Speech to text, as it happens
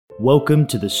Welcome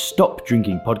to the Stop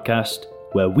Drinking podcast,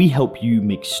 where we help you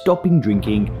make stopping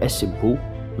drinking a simple,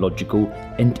 logical,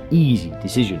 and easy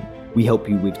decision. We help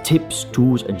you with tips,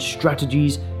 tools, and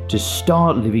strategies to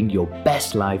start living your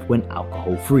best life when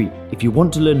alcohol-free. If you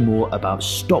want to learn more about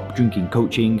Stop Drinking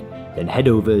coaching, then head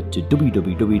over to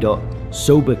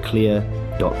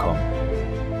www.soberclear.com.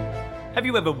 Have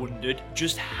you ever wondered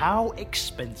just how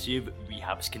expensive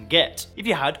rehabs can get? If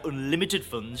you had unlimited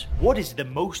funds, what is the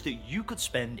most that you could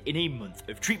spend in a month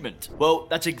of treatment? Well,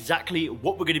 that's exactly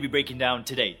what we're going to be breaking down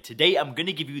today. Today, I'm going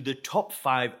to give you the top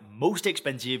 5 most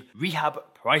expensive rehab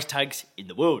price tags in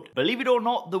the world. Believe it or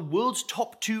not, the world's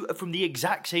top 2 are from the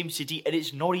exact same city, and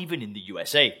it's not even in the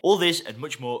USA. All this and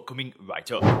much more coming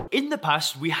right up. In the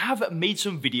past, we have made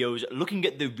some videos looking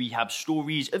at the rehab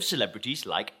stories of celebrities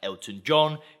like Elton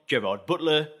John, Gerard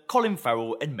Butler, Colin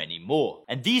Farrell, and many more.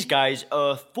 And these guys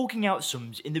are forking out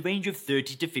sums in the range of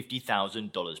 $30,000 to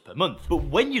 $50,000 per month. But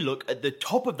when you look at the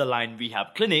top of the line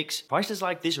rehab clinics, prices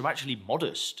like this are actually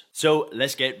modest. So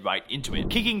let's get right into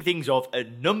it. Kicking things off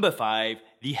at number 5,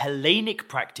 the Hellenic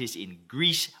practice in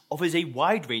Greece offers a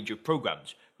wide range of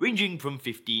programs, ranging from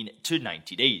 15 to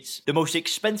 90 days. The most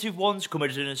expensive ones come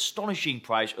at an astonishing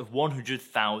price of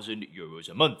 €100,000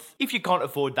 a month. If you can't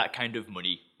afford that kind of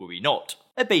money, worry not.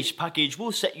 A base package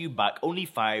will set you back only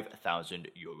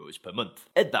 €5,000 per month.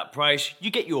 At that price, you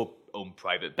get your own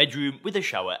private bedroom with a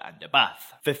shower and a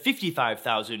bath. For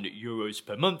 €55,000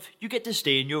 per month, you get to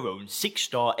stay in your own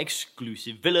 6-star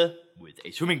exclusive villa with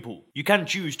a swimming pool. You can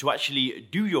choose to actually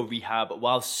do your rehab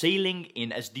while sailing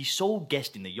in as the sole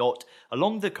guest in the yacht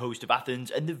along the coast of Athens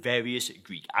and the various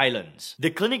Greek islands. The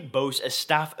clinic boasts a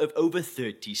staff of over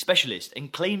 30 specialists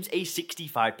and claims a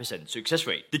 65% success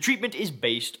rate. The treatment is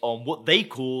based on what they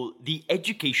call the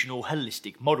educational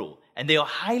holistic model, and they are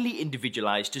highly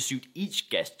individualized to suit each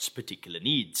guest's particular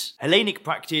needs. Hellenic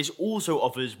practice also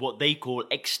offers what they call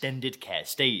extended care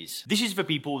stays. This is for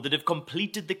people that have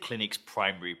completed the clinic's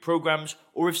primary programs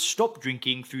or have stopped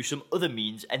drinking through some other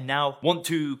means and now want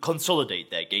to consolidate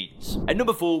their gains. At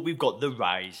number 4, we've got The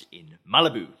Rise in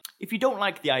Malibu. If you don't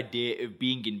like the idea of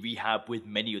being in rehab with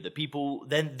many other people,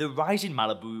 then The Rise in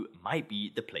Malibu might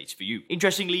be the place for you.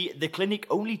 Interestingly, the clinic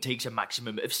only takes a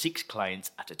maximum of 6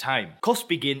 clients at a time. Costs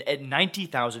begin at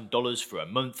 $90,000 for a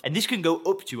month, and this can go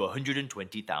up to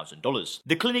 $120,000.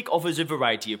 The clinic offers a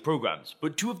variety of programs,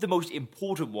 but 2 of the most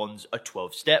important ones are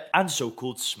 12-step and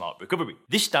so-called Smart Recovery.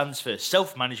 This stands for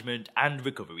self-management and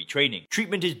recovery training.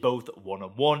 Treatment is both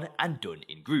one-on-one and done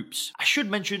in groups. I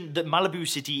should mention that Malibu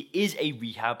City is a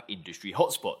rehab industry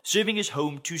hotspot, serving as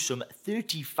home to some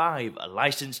 35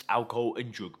 licensed alcohol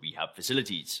and drug rehab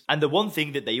facilities. And the one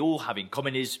thing that they all have in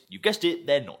common is, you guessed it,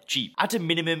 they're not cheap. At a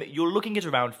minimum, you're looking at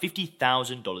around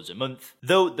 $50,000 a month,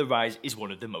 though The Rise is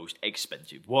one of the most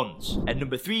expensive ones. At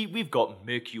number 3, we've got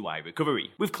Mercury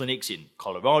Recovery. With clinics in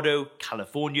Colorado,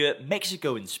 California,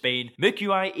 Mexico, and Spain,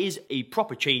 Mercury is a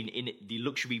proper chain in the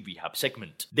luxury rehab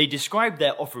segment. They describe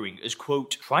their offering as,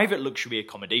 quote, private luxury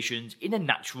accommodations in a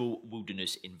natural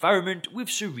wilderness environment with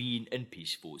serene and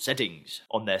peaceful settings.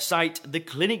 On their site, the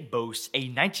clinic boasts a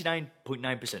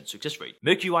 99.9% success rate.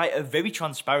 Mercury are very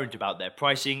transparent about their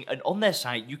pricing, and on their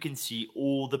site you can see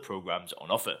all the programs on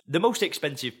offer. The most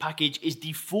expensive package is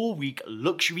the 4-week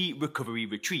luxury recovery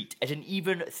retreat at an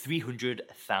even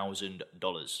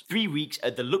 $300,000. 3 weeks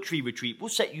at the luxury retreat will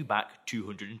set you back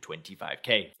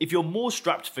 $225K. If you're more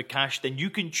strapped for cash, then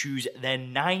you can choose their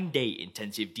 9-day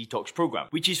intensive detox program,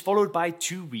 which is followed by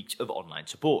 2 weeks of online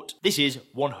support. This is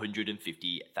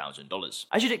 $150,000.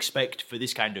 As you'd expect for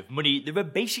this kind of money, there are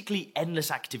basically endless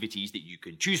activities that you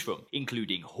can choose from,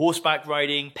 including horseback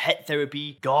riding, pet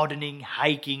therapy, gardening,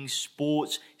 hiking,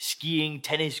 sports, skiing,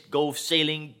 tennis, golf,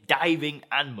 sailing, diving,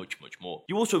 and much, much more.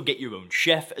 You also get your own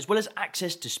chef, as well as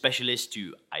access to specialists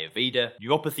to Ayurveda,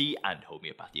 neuropathy, and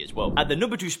homeopathy as well. At the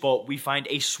number 2 spot, we find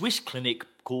a Swiss clinic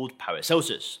called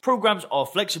Paracelsus. Programs are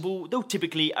flexible, though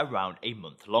typically around a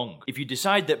month long. If you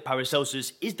decide that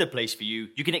Paracelsus is the place for you,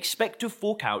 you can expect to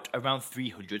fork out around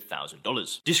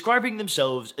 $300,000. Describing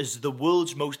themselves as the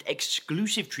world's most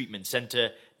exclusive treatment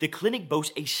center, the clinic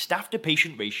boasts a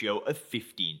staff-to-patient ratio of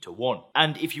 15:1.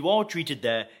 And if you are treated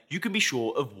there, you can be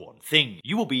sure of one thing: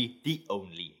 you will be the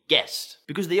only guest,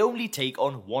 because they only take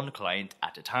on 1 client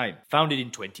at a time. Founded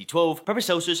in 2012,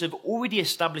 Paracelsus have already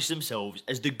established themselves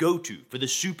as the go-to for the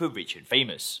super rich and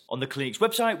famous. On the clinic's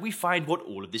website, we find what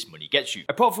all of this money gets you.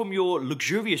 Apart from your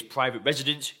luxurious private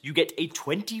residence, you get a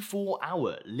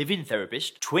 24-hour live-in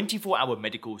therapist, 24-hour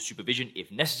medical supervision if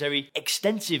necessary,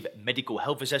 extensive medical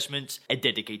health assessments, a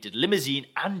dedicated limousine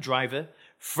and driver,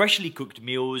 freshly cooked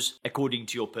meals according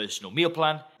to your personal meal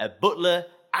plan, a butler,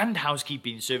 and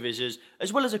housekeeping services,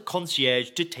 as well as a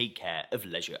concierge to take care of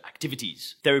leisure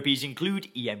activities. Therapies include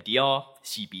EMDR,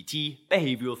 CBT,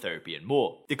 behavioral therapy, and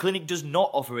more. The clinic does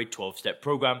not offer a 12-step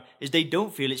program as they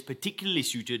don't feel it's particularly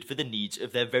suited for the needs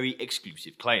of their very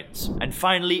exclusive clients. And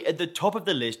finally, at the top of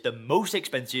the list, the most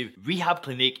expensive rehab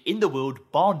clinic in the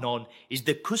world, bar none, is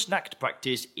the Kusnacht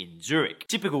practice in Zurich.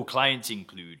 Typical clients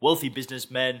include wealthy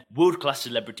businessmen, world-class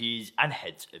celebrities, and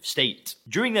heads of state.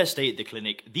 During their stay at the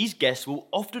clinic, these guests will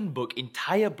often book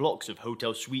entire blocks of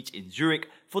hotel suites in Zurich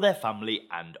for their family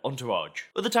and entourage.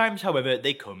 Other times, however,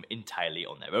 they come entirely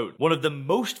on their own. One of the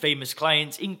most famous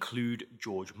clients include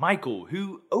George Michael,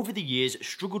 who over the years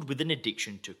struggled with an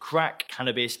addiction to crack,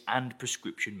 cannabis, and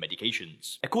prescription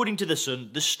medications. According to The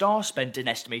Sun, the star spent an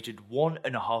estimated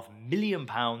 £1.5 million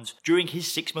during his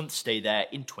 6-month stay there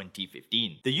in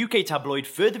 2015. The UK tabloid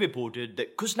further reported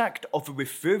that Kusnacht offer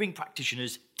referring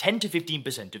practitioners 10 to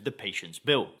 15% of the patient's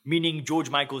bill, meaning George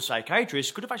Michael's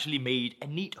psychiatrist could have actually made a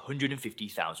neat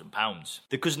 £150,000.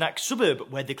 The Kusnacht suburb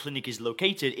where the clinic is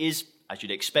located is, as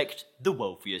you'd expect, the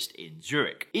wealthiest in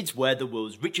Zurich. It's where the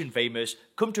world's rich and famous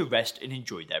come to rest and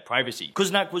enjoy their privacy.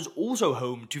 Kusnacht was also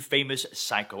home to famous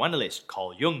psychoanalyst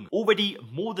Carl Jung. Already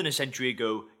more than a century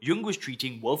ago, Jung was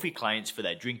treating wealthy clients for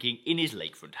their drinking in his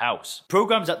lakefront house.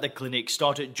 Programs at the clinic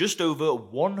start at just over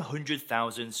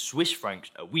 100,000 Swiss francs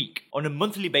a week. On a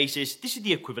monthly basis, this is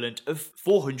the equivalent of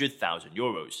 400,000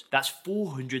 euros. That's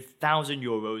 400,000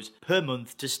 euros per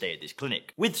month to stay at this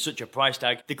clinic. With such a price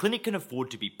tag, the clinic can afford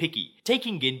to be picky,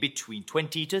 taking in between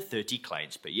 20 to 30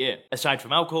 clients per year. Aside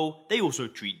from alcohol, they also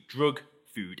treat drug,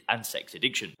 food, and sex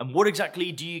addiction. And what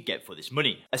exactly do you get for this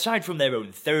money? Aside from their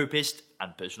own therapist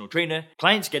and personal trainer,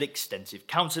 clients get extensive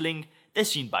counseling. They're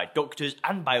seen by doctors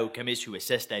and biochemists who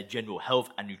assess their general health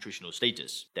and nutritional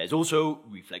status. There's also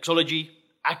reflexology,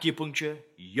 acupuncture,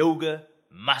 yoga,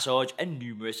 massage, and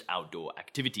numerous outdoor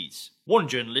activities. One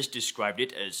journalist described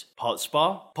it as part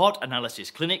spa, part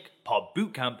analysis clinic, part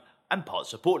boot camp, and part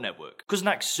support network.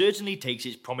 Kusnacht certainly takes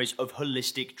its promise of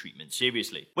holistic treatment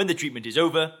seriously. When the treatment is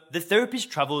over, the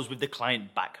therapist travels with the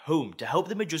client back home to help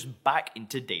them adjust back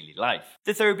into daily life.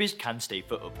 The therapist can stay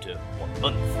for up to 1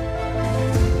 month.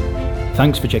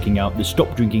 Thanks for checking out the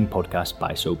Stop Drinking podcast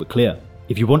by Sober Clear.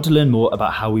 If you want to learn more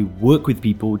about how we work with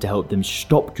people to help them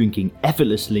stop drinking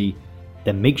effortlessly,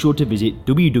 then make sure to visit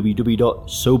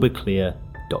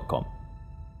www.soberclear.com.